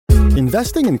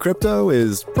Investing in crypto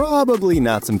is probably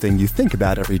not something you think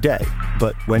about every day,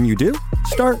 but when you do,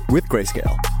 start with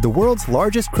Grayscale, the world's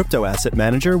largest crypto asset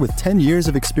manager with 10 years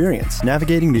of experience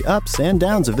navigating the ups and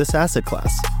downs of this asset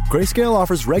class. Grayscale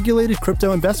offers regulated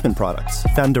crypto investment products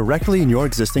found directly in your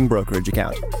existing brokerage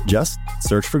account. Just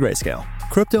search for Grayscale.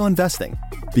 Crypto investing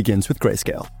begins with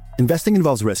Grayscale. Investing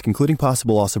involves risk, including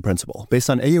possible loss of principal, based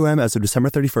on AUM as of December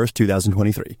 31st,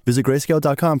 2023. Visit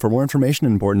grayscale.com for more information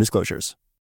and important disclosures.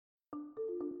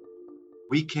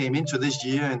 We came into this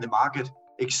year in the market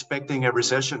expecting a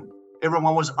recession.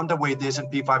 Everyone was underweight the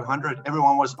S&P 500.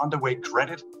 Everyone was underweight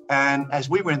credit. And as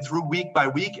we went through week by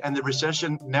week and the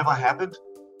recession never happened,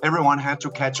 everyone had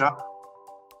to catch up.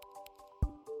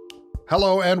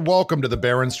 Hello and welcome to the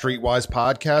Barron Streetwise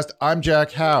podcast. I'm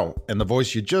Jack Howe, and the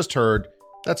voice you just heard,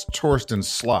 that's Torsten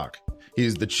Slok.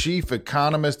 He's the chief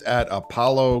economist at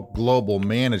Apollo Global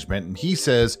Management, and he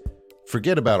says,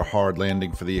 forget about a hard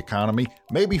landing for the economy,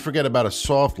 maybe forget about a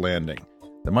soft landing.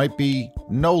 There might be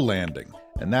no landing,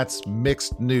 and that's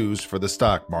mixed news for the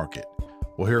stock market.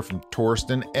 We'll hear from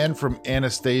Torsten and from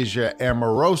Anastasia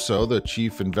Amoroso, the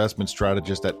chief investment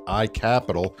strategist at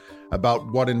iCapital, about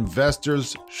what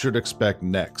investors should expect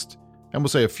next. And we'll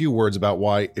say a few words about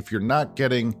why, if you're not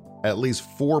getting at least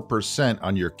 4%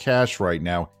 on your cash right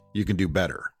now, you can do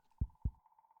better.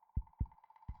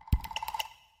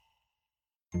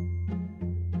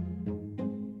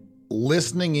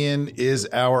 Listening in is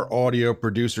our audio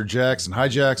producer, Jackson. Hi,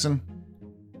 Jackson.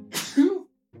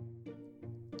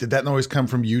 Did that noise come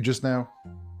from you just now?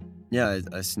 Yeah,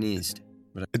 I sneezed.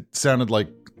 But It sounded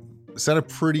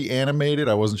pretty animated.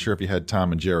 I wasn't sure if you had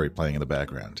Tom and Jerry playing in the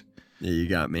background. Yeah, you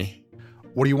got me.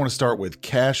 What do you want to start with,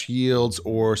 cash yields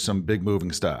or some big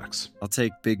moving stocks? I'll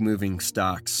take big moving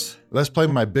stocks. Let's play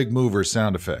my big mover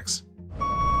sound effects.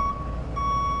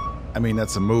 I mean,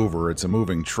 that's a mover. It's a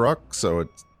moving truck, so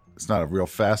it's not a real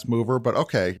fast mover, but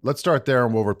okay. Let's start there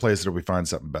and we'll replace it if we find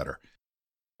something better.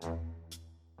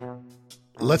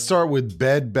 Let's start with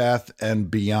Bed Bath &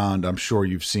 Beyond. I'm sure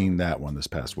you've seen that one this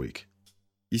past week.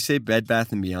 You say Bed Bath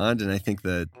 & Beyond, and I think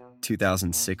the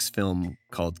 2006 film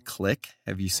called Click.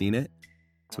 Have you seen it?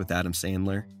 It's with Adam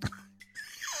Sandler.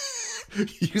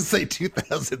 You say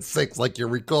 2006 like you're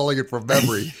recalling it from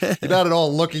memory. You're not at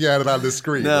all looking at it on the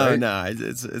screen, No, right? no.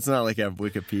 It's not like I have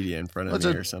Wikipedia in front of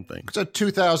me or something. It's a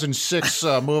 2006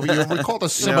 movie. You recall the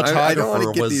cinematographer I don't want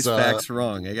to get was... these facts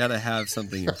wrong. I got to have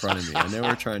something in front of me. I know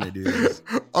we're trying to do this.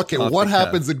 Okay, what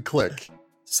happens in Click?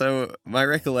 So my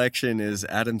recollection is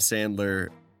Adam Sandler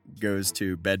goes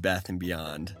to Bed Bath &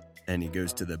 Beyond, and he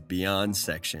goes to the Beyond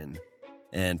section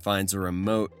and finds a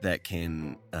remote that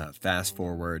can fast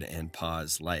forward and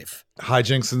pause life.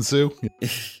 Hijinks ensue.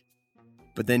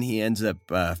 But then he ends up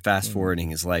fast forwarding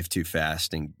his life too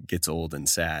fast and gets old and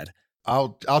sad.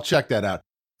 I'll check that out.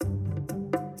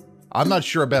 I'm not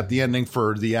sure about the ending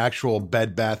for the actual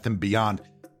Bed Bath & Beyond.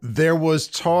 There was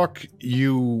talk,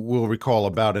 you will recall,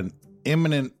 about an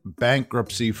imminent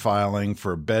bankruptcy filing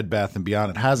for Bed Bath &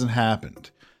 Beyond. It hasn't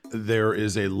happened. There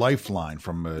is a lifeline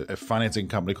from a financing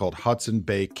company called Hudson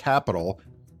Bay Capital,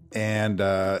 and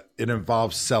it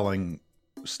involves selling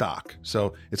stock.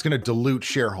 So it's going to dilute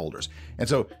shareholders. And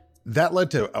so that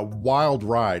led to a wild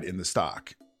ride in the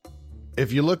stock.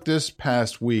 If you look this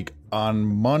past week, on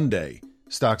Monday,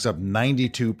 stock's up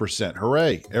 92%.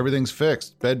 Hooray, everything's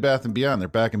fixed. Bed Bath & Beyond, they're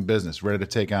back in business, ready to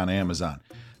take on Amazon.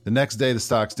 The next day, the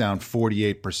stock's down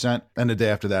 48%, and the day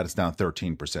after that, it's down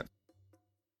 13%.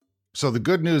 So the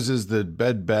good news is that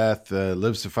Bed Bath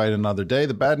lives to fight another day.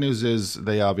 The bad news is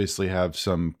they obviously have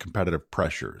some competitive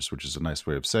pressures, which is a nice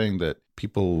way of saying that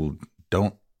people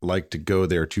don't like to go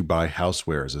there to buy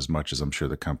housewares as much as I'm sure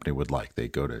the company would like. They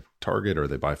go to Target or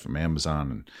they buy from Amazon.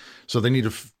 And so they need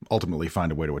to ultimately find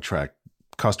a way to attract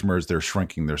customers. They're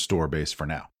shrinking their store base for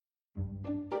now.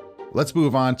 Let's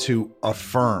move on to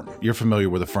Affirm. You're familiar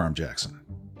with Affirm, Jackson.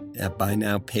 Yeah, buy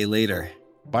now, pay later.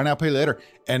 Buy now, pay later.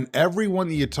 And everyone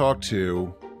that you talk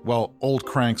to, well, old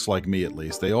cranks like me at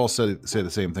least, they all say the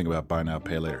same thing about buy now,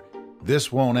 pay later.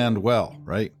 This won't end well,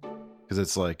 right? Because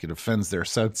it's like it offends their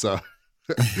sense of,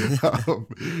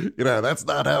 that's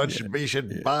not how it should be. You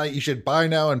should buy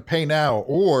now and pay now.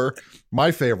 Or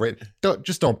my favorite,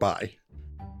 don't buy.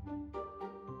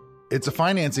 It's a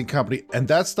financing company, and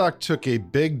that stock took a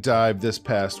big dive this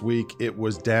past week. It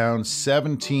was down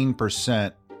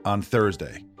 17% on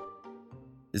Thursday.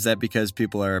 Is that because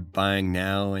people are buying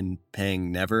now and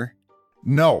paying never?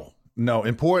 No.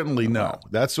 Importantly, no.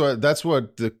 That's what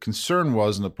the concern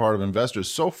was on the part of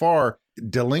investors. So far,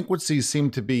 delinquencies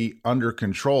seem to be under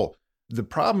control. The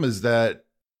problem is that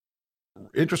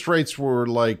Interest rates were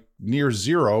like near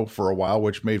zero for a while,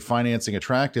 which made financing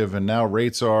attractive. And now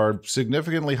rates are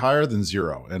significantly higher than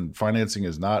zero, and financing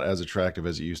is not as attractive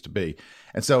as it used to be.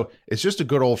 And so it's just a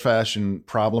good old fashioned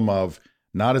problem of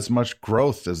not as much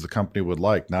growth as the company would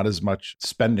like, not as much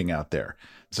spending out there.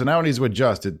 So now it needs to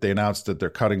adjust. They announced that they're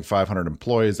cutting 500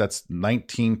 employees. That's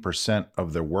 19%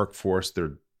 of their workforce.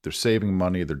 They're saving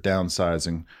money. They're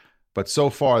downsizing. But so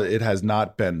far, it has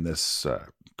not been this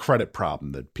credit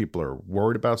problem that people are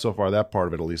worried about. So far, that part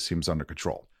of it at least seems under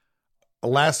control.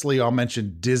 Lastly, I'll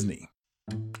mention Disney.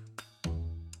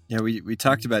 Yeah, we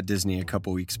talked about Disney a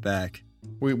couple weeks back.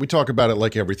 We talk about it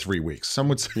like every 3 weeks. Some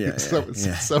would say,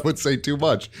 some would say too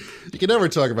much. You can never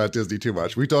talk about Disney too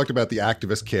much. We talked about the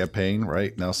activist campaign,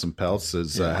 right? Nelson Peltz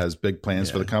has big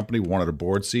plans for the company, wanted a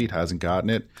board seat, hasn't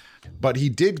gotten it. But he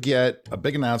did get a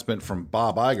big announcement from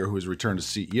Bob Iger, who has returned as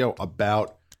CEO,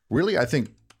 about really, I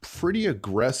think, pretty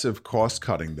aggressive cost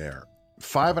cutting there.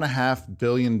 $5.5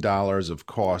 billion of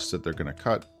costs that they're going to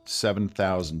cut,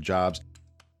 7,000 jobs.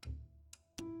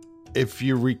 If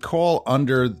you recall,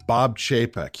 under Bob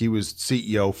Chapek, he was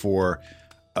CEO for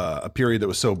a period that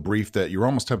was so brief that you're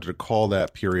almost tempted to call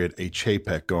that period a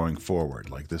Chapek going forward.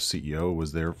 Like this CEO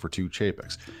was there for 2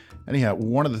 Chapeks. Anyhow,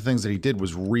 one of the things that he did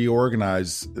was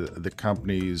reorganize the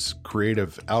company's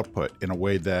creative output in a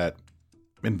way that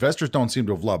investors don't seem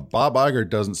to have loved. Bob Iger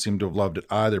doesn't seem to have loved it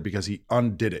either because he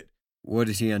undid it. What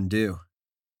did he undo?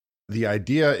 The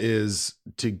idea is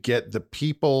to get the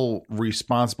people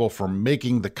responsible for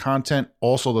making the content,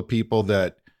 also the people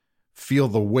that feel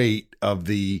the weight of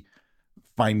the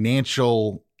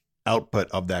financial output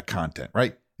of that content,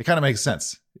 right? It kind of makes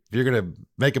sense. If you're going to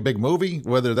make a big movie,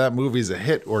 whether that movie is a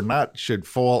hit or not should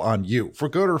fall on you, for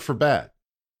good or for bad.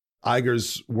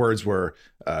 Iger's words were,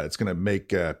 it's going to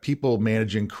make people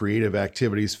managing creative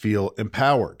activities feel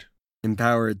empowered.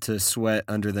 Empowered to sweat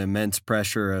under the immense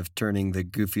pressure of turning the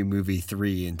Goofy Movie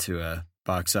 3 into a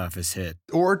box office hit.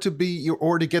 Or to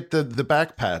get the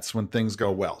back pats when things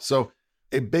go well. So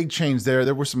a big change there.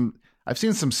 There were I've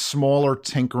seen some smaller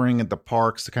tinkering at the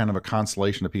parks, the kind of a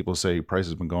consolation that people say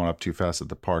prices have been going up too fast at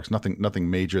the parks.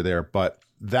 Nothing major there, but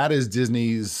that is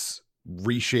Disney's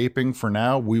reshaping for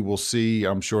now. We will see,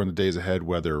 I'm sure, in the days ahead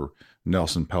whether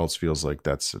Nelson Peltz feels like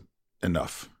that's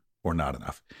enough or not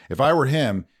enough. If I were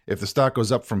him, if the stock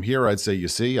goes up from here, I'd say, you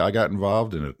see, I got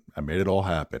involved in it. I made it all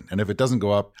happen. And if it doesn't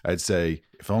go up, I'd say,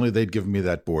 if only they'd given me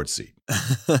that board seat.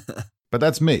 But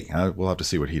that's me. We'll have to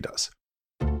see what he does.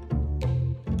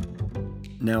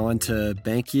 Now on to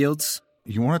bank yields.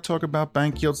 You want to talk about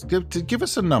bank yields? Give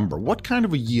us a number. What kind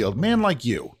of a yield? Man like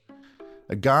you.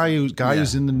 A guy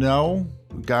who's in the know,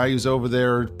 a guy who's over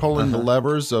there pulling the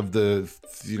levers of the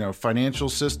financial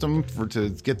system to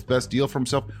get the best deal for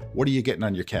himself. What are you getting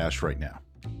on your cash right now?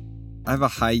 I have a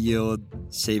high yield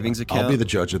savings account. I'll be the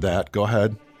judge of that. Go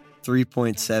ahead.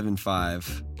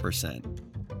 3.75%.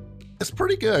 It's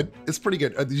pretty good.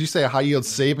 Did you say a high yield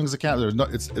savings account?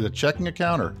 It's a checking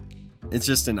account or? It's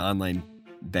just an online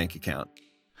bank account.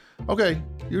 Okay,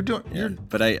 you're doing. Yeah,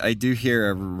 but I do hear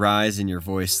a rise in your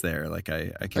voice there. Like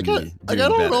I got a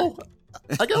little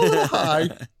high. I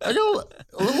got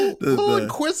a little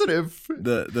inquisitive.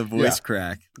 The voice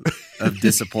crack of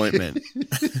disappointment.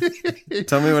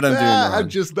 Tell me what I'm doing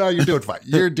wrong. You're doing fine.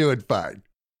 You're doing fine.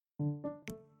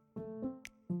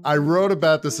 I wrote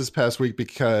about this past week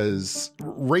because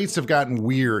rates have gotten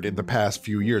weird in the past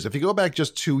few years. If you go back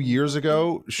just 2 years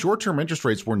ago, short-term interest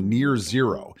rates were near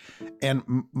zero. And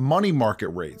money market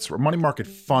rates, or money market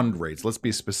fund rates, let's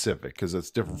be specific because it's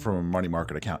different from a money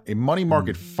market account. A money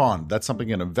market fund, that's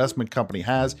something an investment company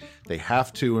has. They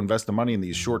have to invest the money in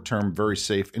these short-term, very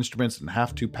safe instruments and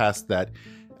have to pass that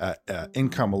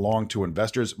income along to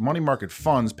investors. Money market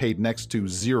funds paid next to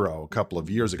zero a couple of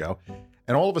years ago.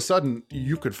 And all of a sudden,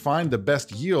 you could find the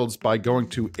best yields by going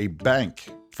to a bank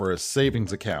for a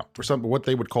savings account, or something what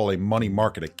they would call a money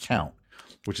market account,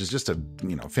 which is just a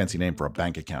fancy name for a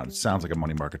bank account. It sounds like a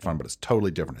money market fund, but it's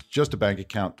totally different. It's just a bank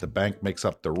account. The bank makes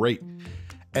up the rate.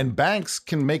 And banks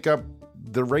can make up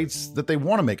the rates that they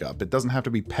want to make up. It doesn't have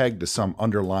to be pegged to some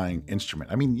underlying instrument.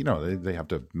 I mean, they have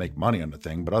to make money on the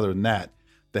thing, but other than that,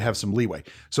 they have some leeway.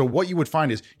 So what you would find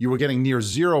is you were getting near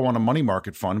zero on a money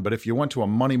market fund, but if you went to a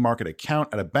money market account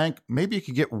at a bank, maybe you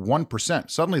could get 1%.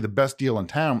 Suddenly the best deal in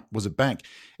town was a bank.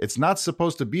 It's not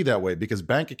supposed to be that way because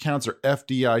bank accounts are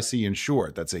FDIC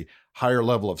insured. That's a higher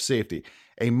level of safety.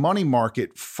 A money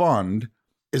market fund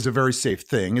is a very safe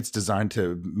thing. It's designed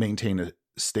to maintain a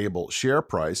stable share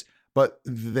price, but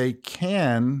they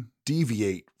can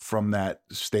deviate from that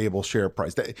stable share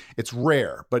price. It's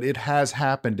rare, but it has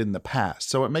happened in the past.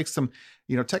 So it makes them,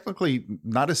 technically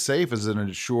not as safe as an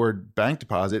insured bank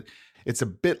deposit. it's a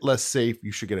bit less safe.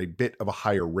 You should get a bit of a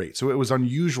higher rate. So it was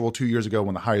unusual 2 years ago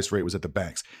when the highest rate was at the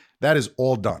banks. That is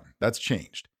all done. That's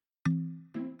changed.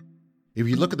 If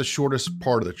you look at the shortest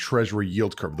part of the Treasury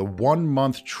yield curve, the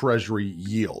 1-month Treasury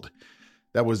yield,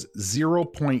 that was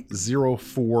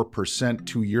 0.04%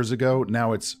 2 years ago.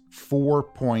 Now it's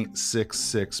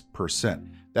 4.66%.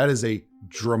 That is a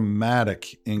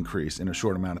dramatic increase in a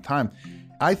short amount of time.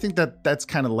 I think that that's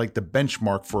kind of like the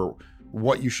benchmark for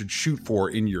what you should shoot for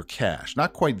in your cash.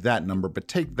 Not quite that number, but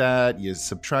take that, you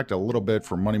subtract a little bit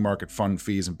for money market fund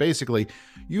fees, and basically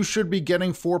you should be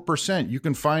getting 4%. You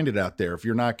can find it out there. If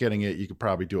you're not getting it, you could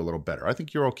probably do a little better. I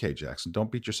think you're okay, Jackson.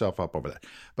 Don't beat yourself up over that.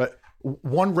 But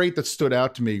one rate that stood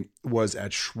out to me was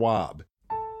at Schwab.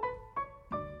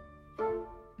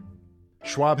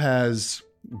 Schwab has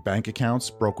bank accounts,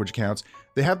 brokerage accounts.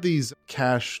 They have these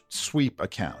cash sweep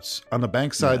accounts. On the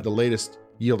bank side, the latest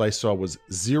yield I saw was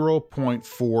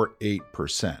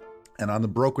 0.48%. And on the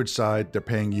brokerage side, they're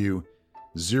paying you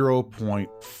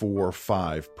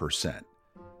 0.45%.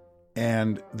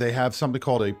 And they have something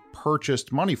called a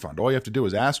purchased money fund. All you have to do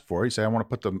is ask for it. You say, I want to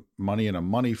put the money in a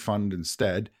money fund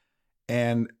instead.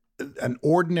 And an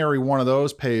ordinary one of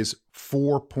those pays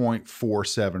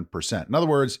 4.47%. In other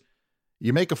words,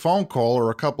 you make a phone call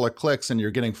or a couple of clicks and you're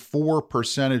getting 4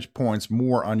 percentage points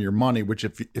more on your money, which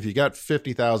if you got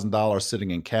 $50,000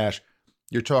 sitting in cash,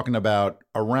 you're talking about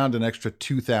around an extra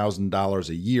 $2,000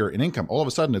 a year in income. All of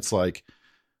a sudden, it's like,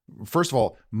 first of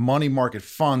all, money market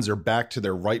funds are back to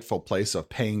their rightful place of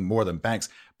paying more than banks,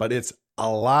 but it's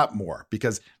a lot more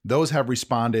because those have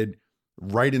responded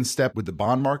right in step with the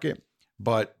bond market,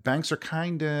 but banks are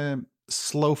kind of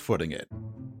slow-footing it.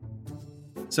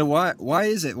 So why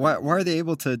is it? Why are they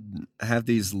able to have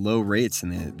these low rates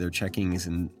in their checkings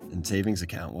and savings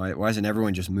account? Why isn't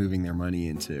everyone just moving their money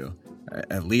into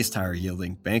at least higher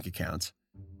yielding bank accounts?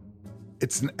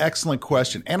 It's an excellent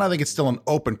question, and I think it's still an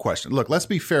open question. Look, let's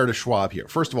be fair to Schwab here.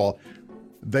 First of all,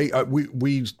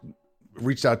 we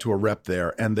reached out to a rep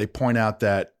there, and they point out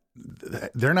that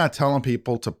they're not telling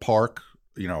people to park,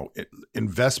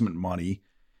 investment money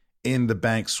in the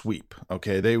bank sweep.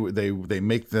 Okay, they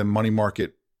make the money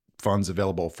market funds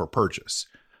available for purchase,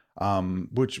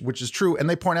 which is true. And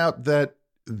they point out that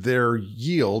their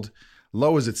yield,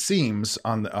 low as it seems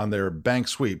on their bank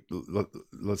sweep,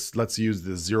 let's use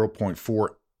the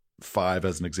 0.45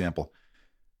 as an example,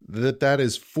 that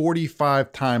is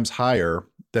 45 times higher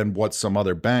than what some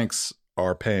other banks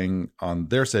are paying on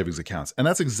their savings accounts. And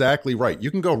that's exactly right.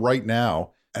 You can go right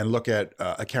now and look at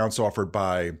accounts offered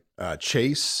by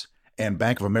Chase and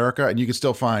Bank of America, and you can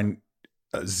still find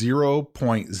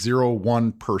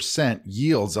 0.01%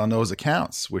 yields on those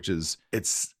accounts,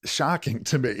 it's shocking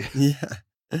to me. Yeah.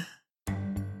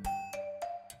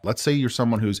 Let's say you're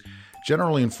someone who's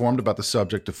generally informed about the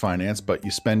subject of finance, but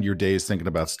you spend your days thinking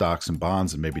about stocks and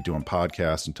bonds and maybe doing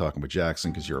podcasts and talking with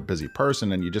Jackson because you're a busy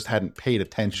person and you just hadn't paid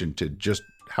attention to just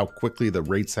how quickly the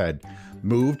rates had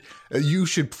moved. You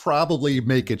should probably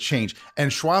make a change.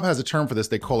 And Schwab has a term for this.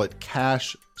 They call it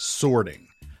cash sorting.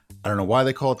 I don't know why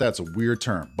they call it that. It's a weird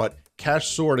term. But cash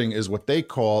sorting is what they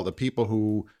call the people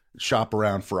who shop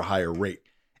around for a higher rate.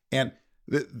 And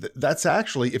that's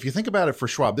actually, if you think about it for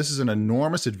Schwab, this is an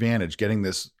enormous advantage, getting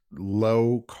this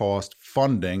low cost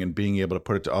funding and being able to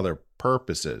put it to other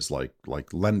purposes like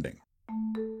lending.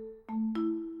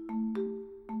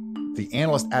 The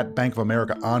analyst at Bank of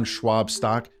America on Schwab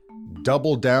stock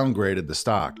double downgraded the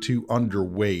stock to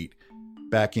underweight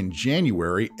back in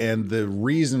January. And the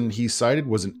reason he cited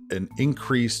was an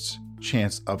increased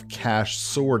chance of cash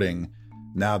sorting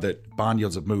now that bond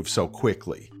yields have moved so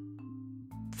quickly.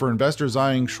 For investors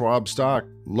eyeing Schwab stock,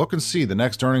 look and see the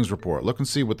next earnings report. Look and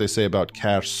see what they say about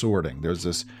cash sorting. There's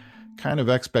this kind of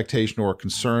expectation or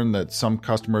concern that some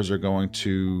customers are going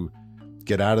to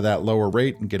get out of that lower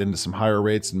rate and get into some higher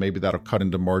rates, and maybe that'll cut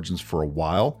into margins for a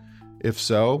while. If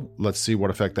so, let's see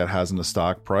what effect that has on the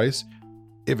stock price.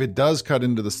 If it does cut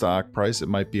into the stock price, it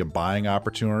might be a buying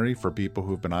opportunity for people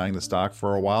who've been eyeing the stock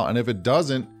for a while. And if it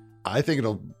doesn't, I think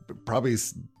it'll probably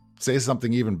say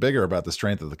something even bigger about the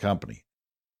strength of the company.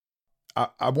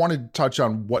 I wanted to touch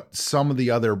on what some of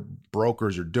the other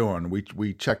brokers are doing.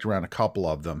 We checked around a couple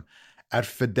of them. At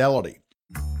Fidelity,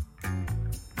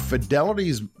 a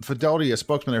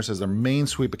spokesman there says their main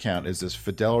sweep account is this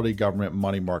Fidelity Government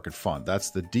Money Market Fund.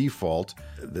 That's the default.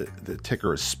 The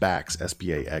ticker is SPAX,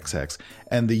 SPAXX.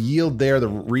 And the yield there, the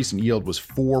recent yield was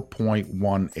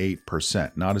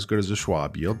 4.18%. Not as good as the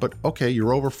Schwab yield, but okay,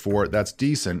 you're over 4. That's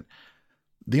decent.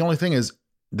 The only thing is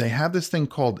they have this thing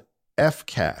called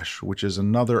Fcash, which is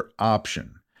another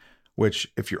option, which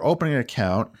if you're opening an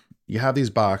account, you have these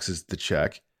boxes to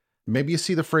check. maybe you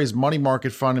see the phrase money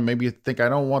market fund and maybe you think, I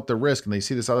don't want the risk. And they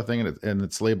see this other thing and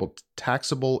it's labeled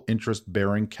taxable interest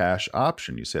bearing cash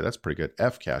option. You say, that's pretty good.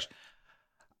 F cash.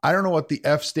 I don't know what the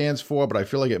F stands for, but I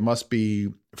feel like it must be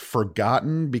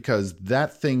forgotten because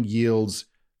that thing yields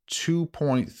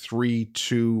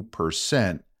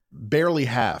 2.32%, barely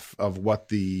half of what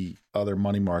the other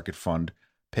money market fund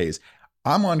pays.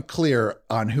 I'm unclear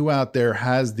on who out there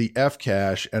has the F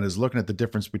cash and is looking at the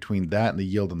difference between that and the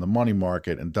yield in the money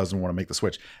market and doesn't want to make the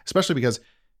switch, especially because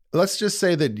let's just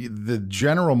say that the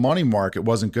general money market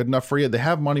wasn't good enough for you. They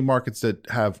have money markets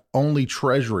that have only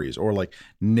treasuries or like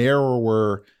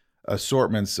narrower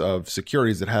assortments of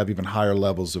securities that have even higher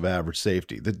levels of average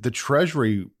safety. The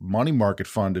treasury money market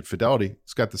fund at Fidelity,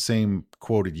 it's got the same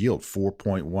quoted yield,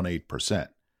 4.18%.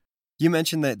 You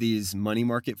mentioned that these money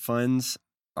market funds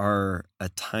are a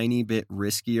tiny bit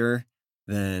riskier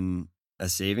than a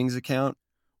savings account.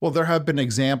 Well, there have been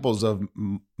examples of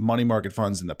money market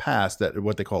funds in the past that are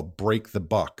what they call break the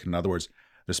buck. In other words,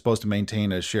 they're supposed to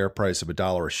maintain a share price of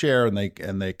 $1 a share,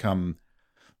 and they come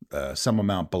some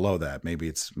amount below that. Maybe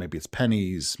it's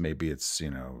pennies, maybe it's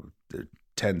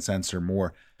 10 cents or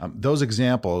more. Those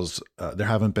examples, there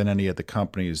haven't been any at the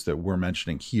companies that we're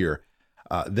mentioning here.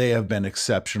 They have been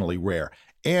exceptionally rare.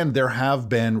 And there have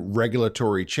been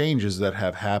regulatory changes that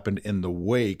have happened in the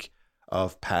wake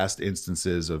of past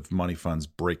instances of money funds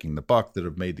breaking the buck that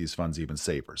have made these funds even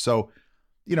safer. So,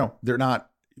 they're not,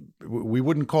 we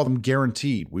wouldn't call them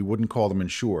guaranteed. We wouldn't call them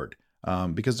insured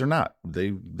because they're not.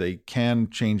 They can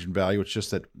change in value. It's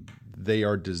just that they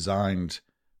are designed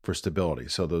for stability.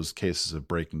 So those cases of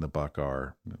breaking the buck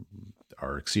are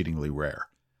exceedingly rare.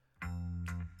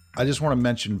 I just want to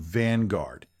mention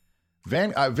Vanguard.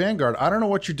 Vanguard, I don't know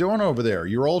what you're doing over there.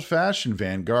 You're old-fashioned,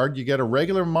 Vanguard. You get a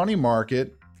regular money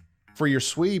market for your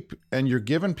sweep, and you're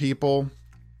giving people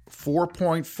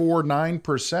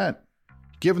 4.49%,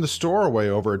 giving the store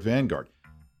away over at Vanguard.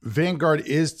 Vanguard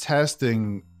is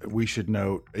testing, we should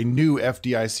note, a new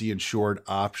FDIC-insured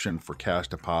option for cash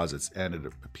deposits, and it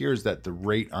appears that the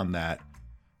rate on that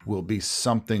will be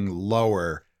something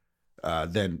lower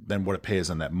than what it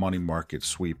pays on that money market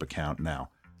sweep account now.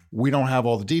 We don't have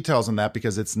all the details on that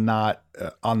because it's not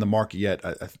on the market yet.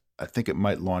 I think it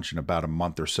might launch in about a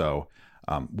month or so.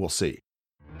 We'll see.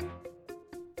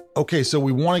 Okay, so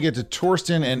we want to get to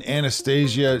Torsten and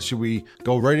Anastasia. Should we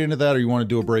go right into that, or you want to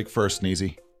do a break first,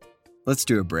 Sneezy? Let's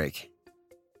do a break.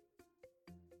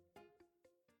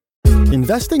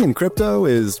 Investing in crypto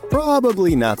is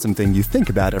probably not something you think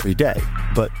about every day.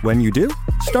 But when you do,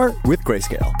 start with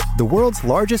Grayscale, the world's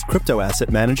largest crypto asset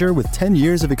manager with 10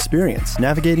 years of experience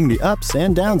navigating the ups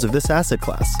and downs of this asset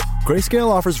class. Grayscale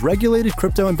offers regulated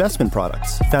crypto investment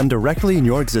products found directly in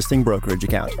your existing brokerage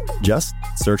account. Just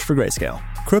search for Grayscale.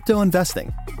 Crypto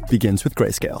investing begins with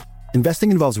Grayscale.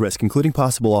 Investing involves risk, including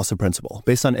possible loss of principal,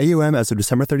 based on AUM as of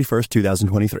December 31st,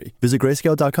 2023. Visit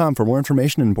grayscale.com for more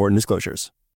information and important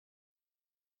disclosures.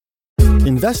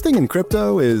 Investing in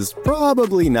crypto is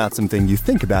probably not something you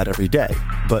think about every day.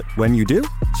 But when you do,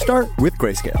 start with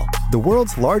Grayscale, the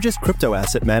world's largest crypto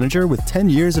asset manager with 10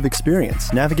 years of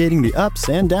experience navigating the ups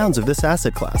and downs of this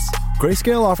asset class.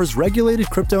 Grayscale offers regulated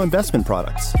crypto investment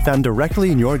products found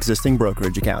directly in your existing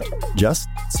brokerage account. Just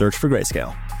search for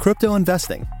Grayscale. Crypto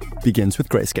investing begins with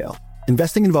Grayscale.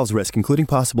 Investing involves risk, including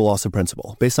possible loss of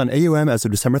principal, based on AUM as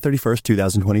of December 31st,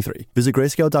 2023. Visit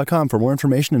grayscale.com for more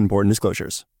information and important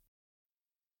disclosures.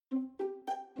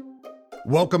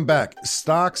 Welcome back.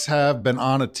 Stocks have been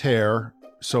on a tear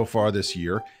so far this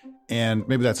year, and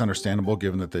maybe that's understandable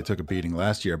given that they took a beating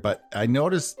last year, but I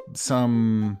noticed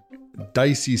some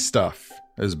dicey stuff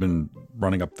has been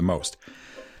running up the most.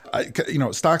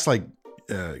 Stocks like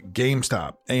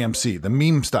GameStop, AMC, the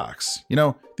meme stocks,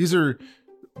 these are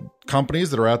companies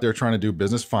that are out there trying to do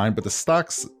business fine, but the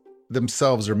stocks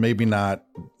themselves are maybe not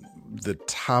the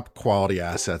top quality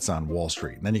assets on Wall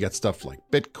Street. And then you got stuff like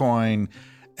Bitcoin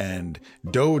and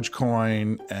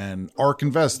Dogecoin and ARK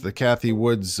Invest, the Cathie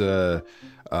Woods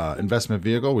investment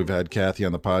vehicle. We've had Cathie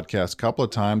on the podcast a couple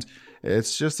of times.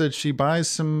 It's just that she buys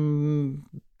some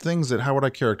things that, how would I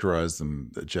characterize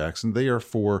them, Jackson? They are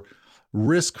for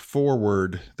risk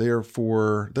forward. They're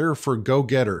for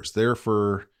go-getters. They're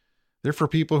for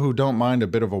people who don't mind a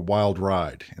bit of a wild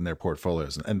ride in their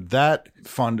portfolios. And that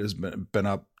fund has been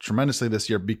up tremendously this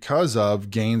year because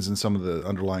of gains in some of the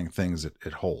underlying things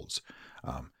it holds.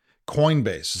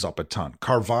 Coinbase is up a ton.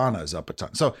 Carvana is up a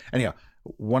ton. So anyhow,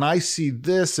 when I see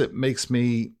this, it makes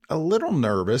me a little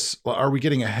nervous. Are we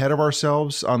getting ahead of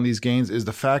ourselves on these gains? Is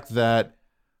the fact that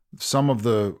some of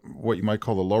the, what you might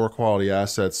call the lower quality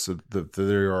assets, that they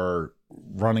are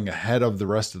running ahead of the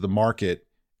rest of the market,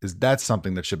 is that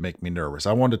something that should make me nervous?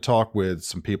 I wanted to talk with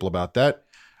some people about that.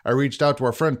 I reached out to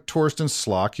our friend Torsten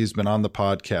Slok. He's been on the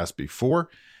podcast before.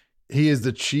 He is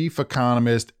the chief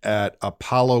economist at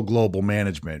Apollo Global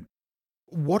Management.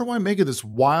 What do I make of this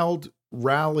wild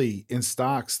rally in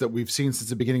stocks that we've seen since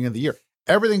the beginning of the year?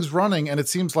 Everything's running, and it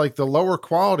seems like the lower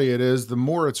quality it is, the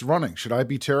more it's running. Should I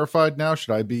be terrified now?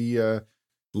 Should I be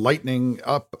lightening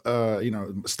up,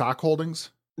 stock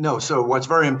holdings? No. So what's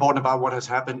very important about what has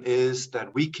happened is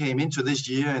that we came into this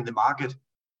year in the market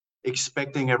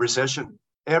expecting a recession.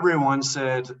 Everyone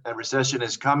said a recession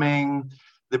is coming.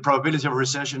 The probability of a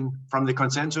recession from the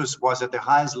consensus was at the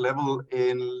highest level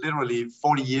in literally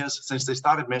 40 years since they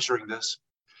started measuring this.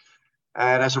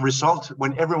 And as a result,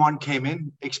 when everyone came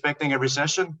in expecting a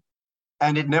recession,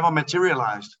 and it never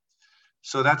materialized.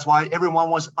 So that's why everyone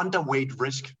was underweight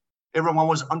risk. Everyone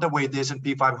was underweight the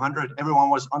S&P 500. Everyone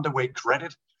was underweight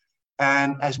credit.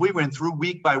 And as we went through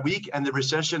week by week and the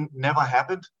recession never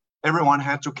happened, everyone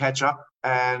had to catch up.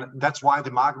 And that's why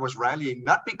the market was rallying,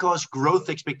 not because growth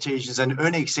expectations and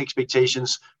earnings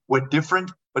expectations were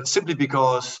different, but simply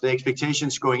because the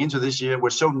expectations going into this year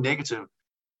were so negative.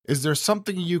 Is there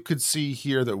something you could see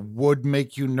here that would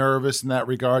make you nervous in that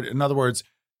regard? In other words,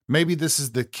 maybe this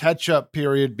is the catch-up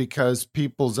period because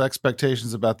people's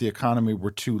expectations about the economy were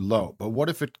too low. But what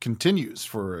if it continues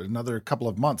for another couple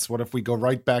of months? What if we go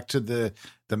right back to the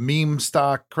meme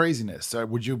stock craziness?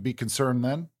 Would you be concerned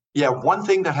then? Yeah, one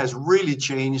thing that has really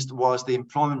changed was the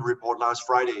employment report last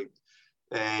Friday.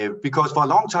 Because for a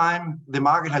long time, the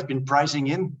market has been pricing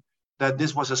in that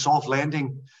this was a soft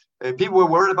landing. People were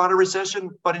worried about a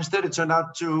recession, but instead it turned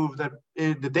out to that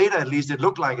the data, at least, it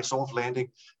looked like a soft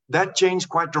landing. That changed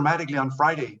quite dramatically on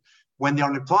Friday, when the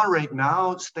unemployment rate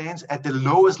now stands at the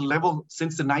lowest level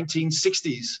since the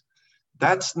 1960s.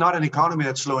 That's not an economy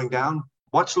that's slowing down.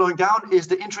 What's slowing down is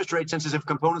the interest rate sensitive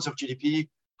components of GDP.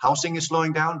 Housing is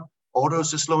slowing down.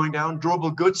 Autos is slowing down.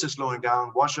 Durable goods is slowing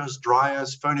down. Washers,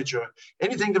 dryers, furniture,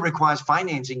 anything that requires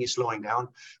financing is slowing down.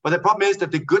 But the problem is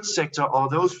that the goods sector, or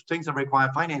those things that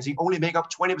require financing, only make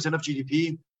up 20% of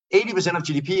GDP. 80% of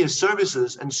GDP is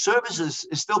services, and services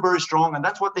is still very strong. And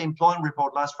that's what the employment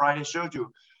report last Friday showed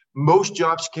you. Most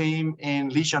jobs came in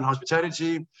leisure and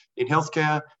hospitality, in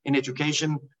healthcare, in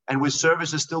education, and with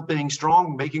services still being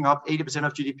strong, making up 80%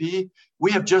 of GDP.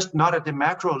 We have just not at the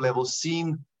macro level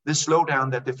seen this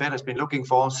slowdown that the Fed has been looking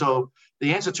for. So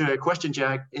the answer to your question,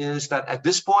 Jack, is that at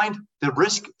this point, the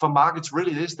risk for markets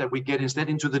really is that we get instead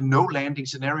into the no landing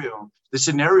scenario, the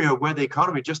scenario where the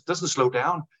economy just doesn't slow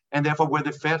down, and therefore where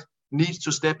the Fed needs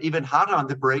to step even harder on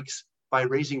the brakes by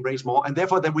raising rates more. And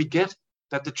therefore that we get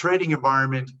that the trading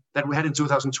environment that we had in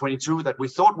 2022 that we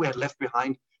thought we had left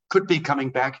behind could be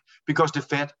coming back because the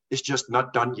Fed is just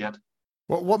not done yet.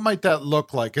 Well, what might that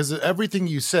look like? Because everything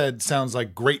you said sounds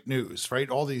like great news, right?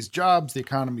 All these jobs, the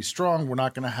economy's strong. We're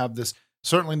not going to have this,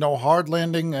 certainly no hard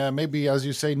landing, maybe, as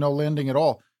you say, no landing at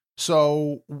all.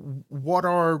 So what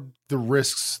are the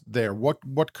risks there? What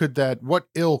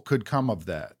ill could come of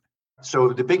that?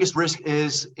 So the biggest risk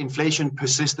is inflation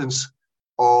persistence,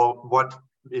 or what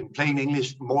in plain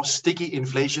English, more sticky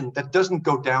inflation that doesn't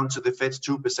go down to the Fed's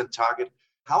 2% target.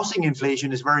 Housing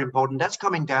inflation is very important. That's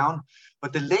coming down.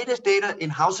 But the latest data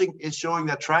in housing is showing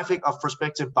that traffic of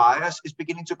prospective buyers is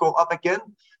beginning to go up again.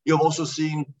 You've also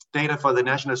seen data for the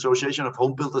National Association of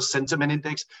Home Builders Sentiment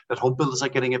Index that home builders are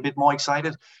getting a bit more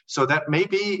excited. So that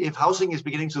maybe if housing is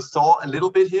beginning to thaw a little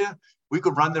bit here, we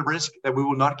could run the risk that we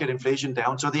will not get inflation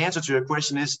down. So the answer to your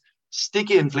question is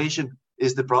sticky inflation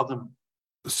is the problem.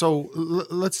 So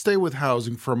let's stay with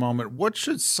housing for a moment. What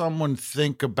should someone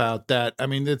think about that? I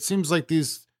mean, it seems like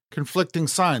these conflicting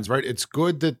signs, right? It's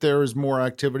good that there is more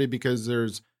activity because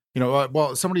there's,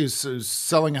 somebody who's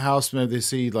selling a house, maybe they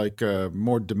see like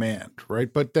more demand,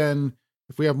 right? But then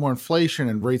if we have more inflation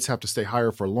and rates have to stay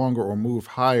higher for longer or move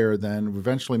higher, then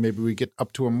eventually maybe we get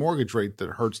up to a mortgage rate that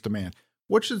hurts demand.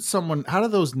 How do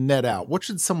those net out? What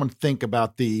should someone think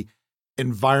about the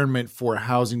environment for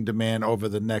housing demand over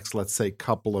the next, let's say,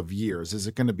 couple of years? Is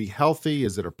it going to be healthy?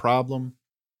 Is it a problem?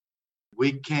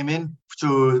 We came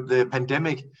into the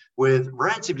pandemic with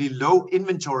relatively low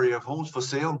inventory of homes for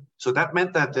sale. So that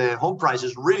meant that the home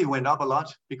prices really went up a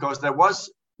lot because there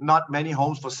was not many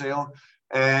homes for sale.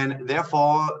 And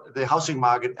therefore, the housing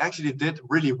market actually did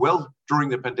really well during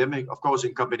the pandemic, of course,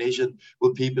 in combination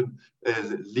with people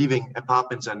leaving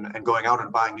apartments and going out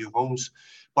and buying new homes.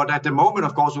 But at the moment,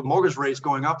 of course, with mortgage rates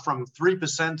going up from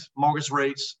 3% mortgage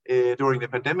rates during the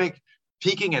pandemic,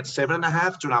 peaking at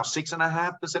 7.5% to now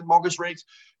 6.5% mortgage rates,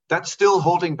 that's still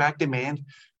holding back demand.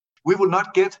 We will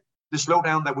not get the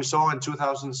slowdown that we saw in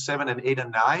 2007 and 8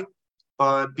 and 9,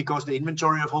 but because the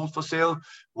inventory of homes for sale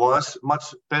was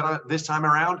much better this time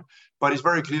around. But it's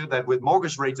very clear that with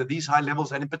mortgage rates at these high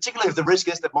levels, and in particular, if the risk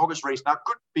is that mortgage rates now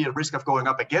could be at risk of going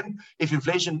up again, if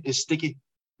inflation is sticky,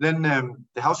 then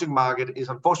the housing market is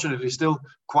unfortunately still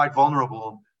quite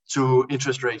vulnerable to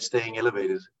interest rates staying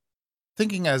elevated.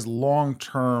 Thinking as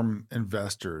long-term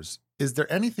investors, is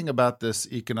there anything about this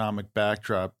economic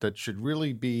backdrop that should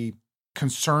really be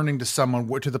concerning to someone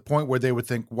to the point where they would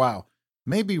think, wow,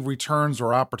 maybe returns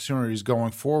or opportunities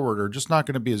going forward are just not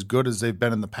going to be as good as they've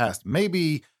been in the past?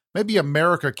 Maybe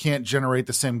America can't generate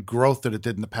the same growth that it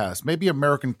did in the past. Maybe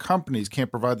American companies can't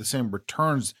provide the same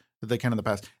returns that they can in the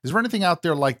past. Is there anything out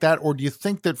there like that? Or do you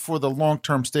think that for the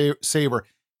long-term saver,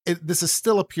 this is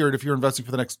still a period, if you're investing for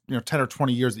the next 10 or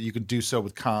 20 years, that you can do so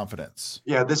with confidence?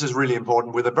 Yeah, this is really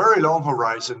important. With a very long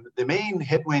horizon, the main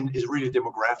headwind is really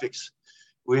demographics.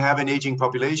 We have an aging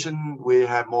population, we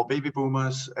have more baby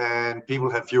boomers, and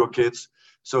people have fewer kids.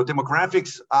 So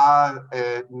demographics are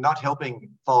not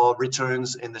helping for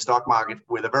returns in the stock market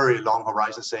with a very long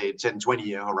horizon, say 10,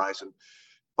 20-year horizon.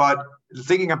 But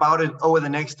thinking about it over the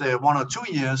next 1 or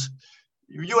 2 years,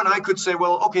 you and I could say,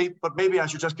 well, okay, but maybe I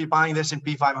should just be buying this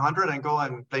S&P 500 and go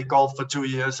and play golf for 2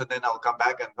 years, and then I'll come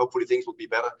back and hopefully things will be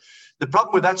better. The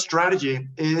problem with that strategy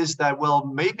is that, well,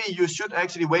 maybe you should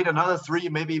actually wait another 3,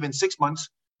 maybe even 6 months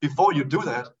before you do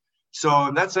that. So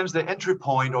in that sense, the entry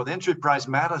point or the entry price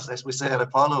matters, as we say at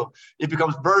Apollo. It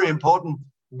becomes very important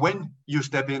when you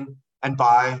step in and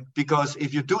buy, because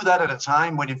if you do that at a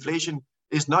time when inflation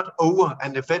is not over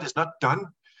and the Fed is not done,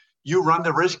 you run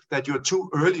the risk that you're too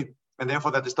early, and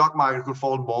therefore that the stock market could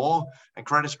fall more and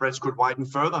credit spreads could widen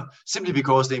further, simply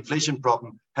because the inflation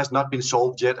problem has not been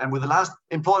solved yet. And with the last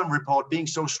employment report being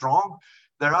so strong,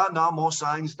 there are now more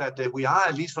signs that we are,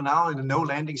 at least for now, in a no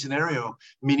landing scenario,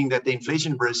 meaning that the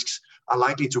inflation risks are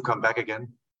likely to come back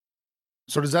again.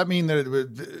 So does that mean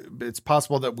that it's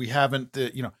possible that we haven't,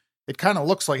 it kind of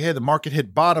looks like, hey, the market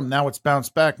hit bottom, now it's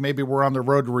bounced back, maybe we're on the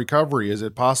road to recovery. Is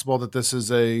it possible that this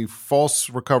is a false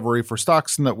recovery for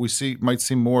stocks and that we might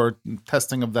see more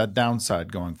testing of that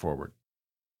downside going forward?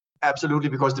 Absolutely,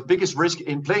 because the biggest risk,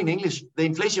 in plain English, the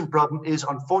inflation problem is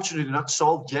unfortunately not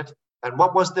solved yet. And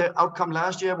what was the outcome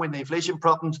last year when the inflation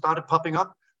problem started popping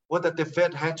up? Well, that the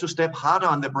Fed had to step harder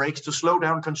on the brakes to slow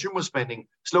down consumer spending,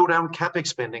 slow down capex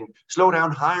spending, slow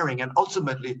down hiring, and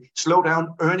ultimately slow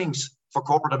down earnings for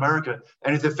corporate America.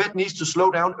 And if the Fed needs to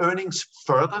slow down earnings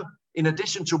further, in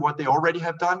addition to what they already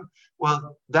have done,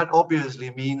 well, that obviously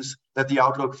means that the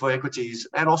outlook for equities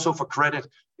and also for credit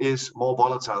is more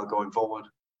volatile going forward.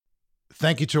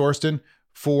 Thank you, Torsten.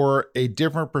 For a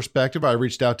different perspective, I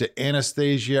reached out to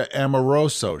Anastasia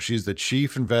Amoroso. She's the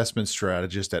chief investment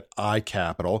strategist at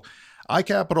iCapital.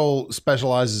 iCapital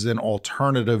specializes in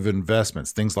alternative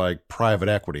investments, things like private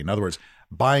equity. In other words,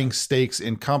 buying stakes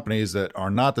in companies that are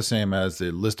not the same as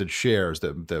the listed shares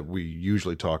that we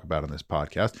usually talk about in this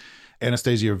podcast.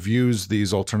 Anastasia views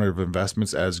these alternative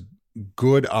investments as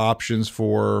good options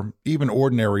for even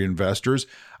ordinary investors,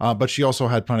 but she also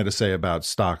had plenty to say about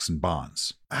stocks and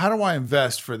bonds. How do I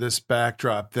invest for this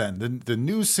backdrop then? The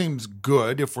news seems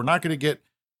good. If we're not going to get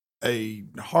a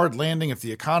hard landing, if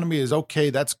the economy is okay,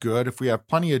 that's good. If we have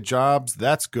plenty of jobs,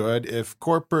 that's good. If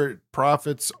corporate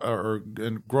profits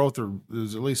and growth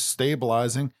is at least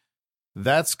stabilizing,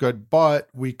 that's good. But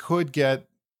we could get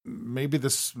maybe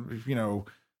this,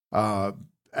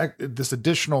 this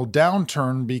additional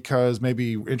downturn because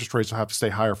maybe interest rates will have to stay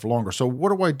higher for longer. So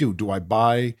what do I do? Do I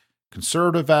buy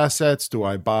conservative assets? Do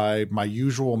I buy my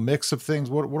usual mix of things?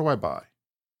 What do I buy?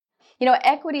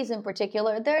 Equities in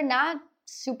particular, they're not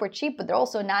super cheap, but they're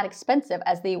also not expensive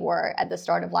as they were at the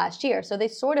start of last year. So they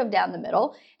sort of down the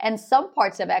middle. And some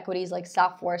parts of equities, like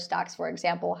software stocks, for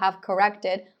example, have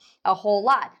corrected a whole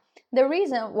lot. The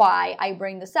reason why I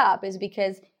bring this up is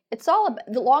because it's all about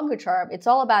the longer term. It's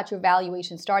all about your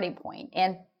valuation starting point.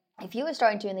 And if you were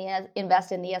starting to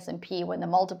invest in the S&P when the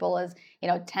multiple is,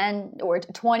 10 or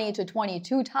 20 to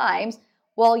 22 times,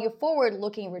 well, your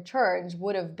forward-looking returns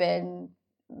would have been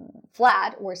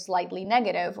flat or slightly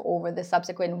negative over the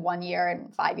subsequent 1 year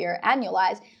and 5 year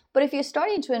annualized. But if you're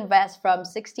starting to invest from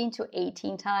 16 to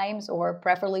 18 times, or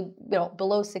preferably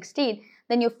below 16,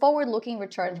 then your forward-looking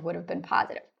returns would have been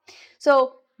positive.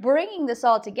 So bringing this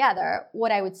all together,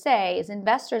 what I would say is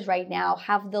investors right now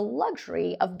have the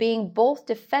luxury of being both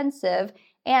defensive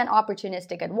and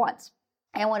opportunistic at once.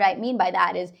 And what I mean by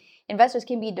that is investors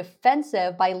can be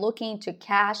defensive by looking to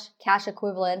cash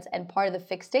equivalents, and part of the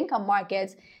fixed income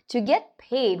markets to get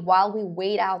paid while we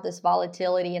wait out this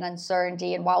volatility and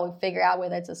uncertainty and while we figure out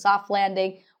whether it's a soft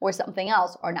landing or something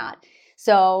else or not.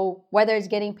 So whether it's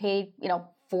getting paid,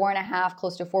 4.5%,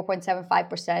 close to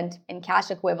 4.75% in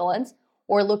cash equivalents,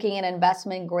 or looking at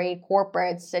investment grade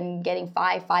corporates and getting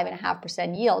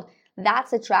 5.5% yield,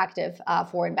 that's attractive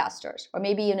for investors. Or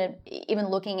maybe even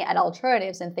looking at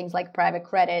alternatives and things like private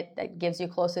credit that gives you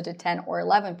closer to 10 or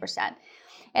 11%.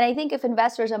 And I think if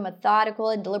investors are methodical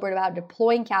and deliberate about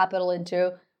deploying capital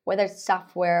into whether it's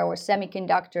software or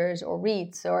semiconductors or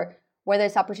REITs, or whether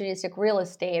it's opportunistic real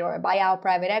estate or buyout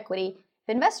private equity,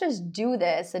 if investors do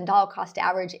this and dollar cost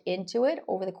average into it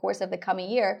over the course of the coming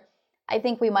year, I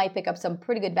think we might pick up some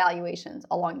pretty good valuations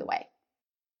along the way.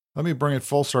 Let me bring it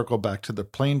full circle back to the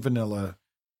plain vanilla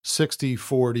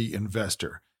 60-40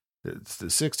 investor. It's the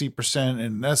 60% in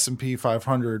an S&P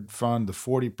 500 fund, the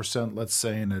 40%, let's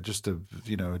say, in a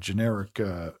generic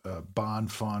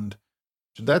bond fund.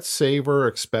 Should that saver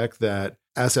expect that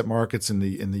asset markets in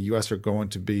the U.S. are going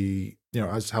to be,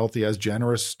 as healthy, as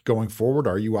generous going forward?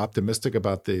 Are you optimistic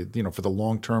about for the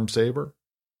long-term saver?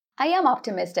 I am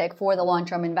optimistic for the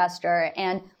long-term investor,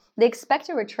 and the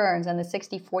expected returns on the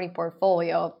 60-40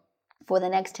 portfolio for the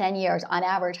next 10 years on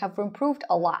average have improved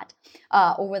a lot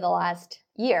over the last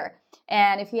year.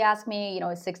 And if you ask me,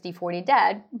 is 60-40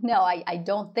 dead? No, I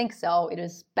don't think so. It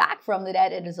is back from the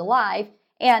dead. It is alive.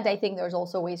 And I think there's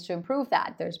also ways to improve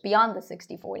that. There's beyond the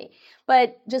 60-40.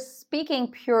 But just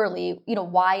speaking purely,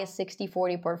 why a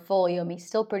 60-40 portfolio may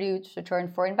still produce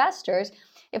return for investors,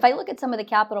 if I look at some of the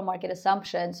capital market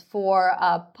assumptions for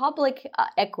public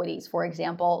equities, for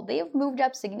example, they have moved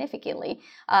up significantly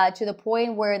to the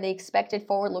point where the expected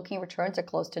forward-looking returns are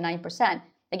close to 9%.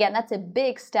 Again, that's a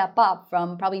big step up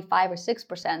from probably 5 or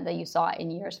 6% that you saw in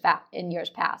years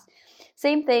past.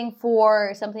 Same thing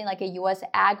for something like a U.S.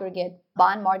 aggregate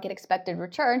bond market expected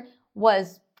return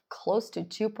was close to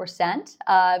 2%,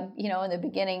 in the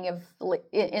beginning of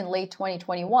in late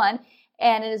 2021,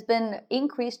 and it has been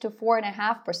increased to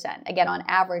 4.5%, again, on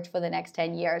average for the next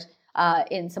 10 years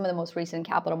in some of the most recent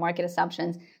capital market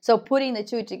assumptions. So putting the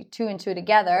two and two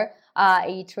together,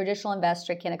 a traditional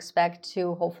investor can expect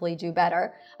to hopefully do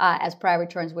better, as prior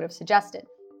returns would have suggested.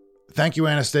 Thank you,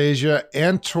 Anastasia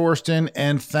and Torsten,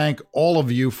 and thank all of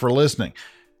you for listening.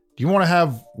 Do you want to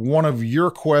have one of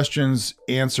your questions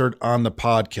answered on the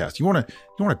podcast? You want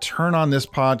to turn on this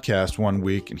podcast one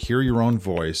week and hear your own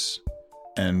voice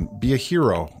and be a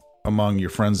hero among your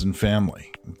friends and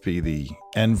family, be the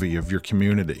envy of your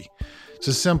community. It's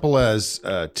as simple as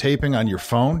taping on your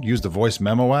phone. Use the voice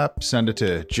memo app. Send it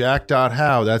to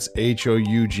jack.how, that's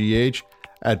HOUGH,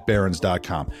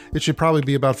 @barons.com. It should probably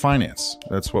be about finance.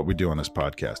 That's what we do on this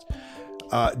podcast.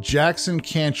 Jackson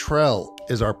Cantrell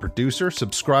is our producer.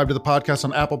 Subscribe to the podcast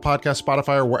on Apple Podcasts,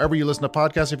 Spotify, or wherever you listen to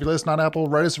podcasts. If you listen on Apple,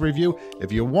 write us a review.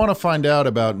 If you want to find out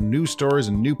about new stories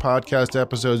and new podcast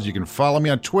episodes, you can follow me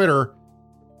on Twitter.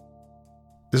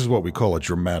 This is what we call a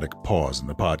dramatic pause in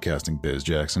the podcasting biz,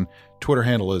 Jackson. Twitter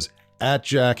handle is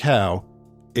 @JackHow,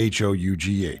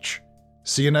 HOUGH.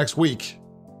 See you next week.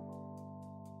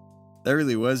 That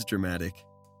really was dramatic.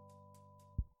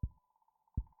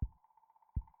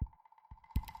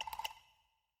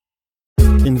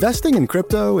 Investing in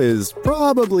crypto is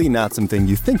probably not something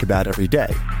you think about every day.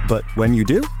 But when you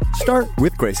do, start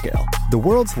with Grayscale, the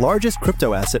world's largest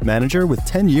crypto asset manager with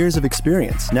 10 years of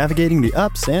experience navigating the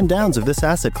ups and downs of this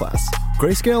asset class.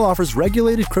 Grayscale offers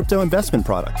regulated crypto investment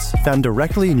products found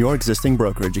directly in your existing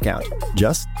brokerage account.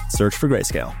 Just search for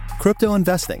Grayscale. Crypto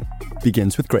investing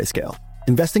begins with Grayscale.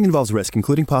 Investing involves risk,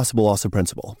 including possible loss of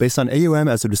principal, based on AUM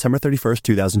as of December 31st,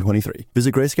 2023.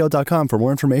 Visit grayscale.com for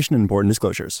more information and important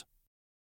disclosures.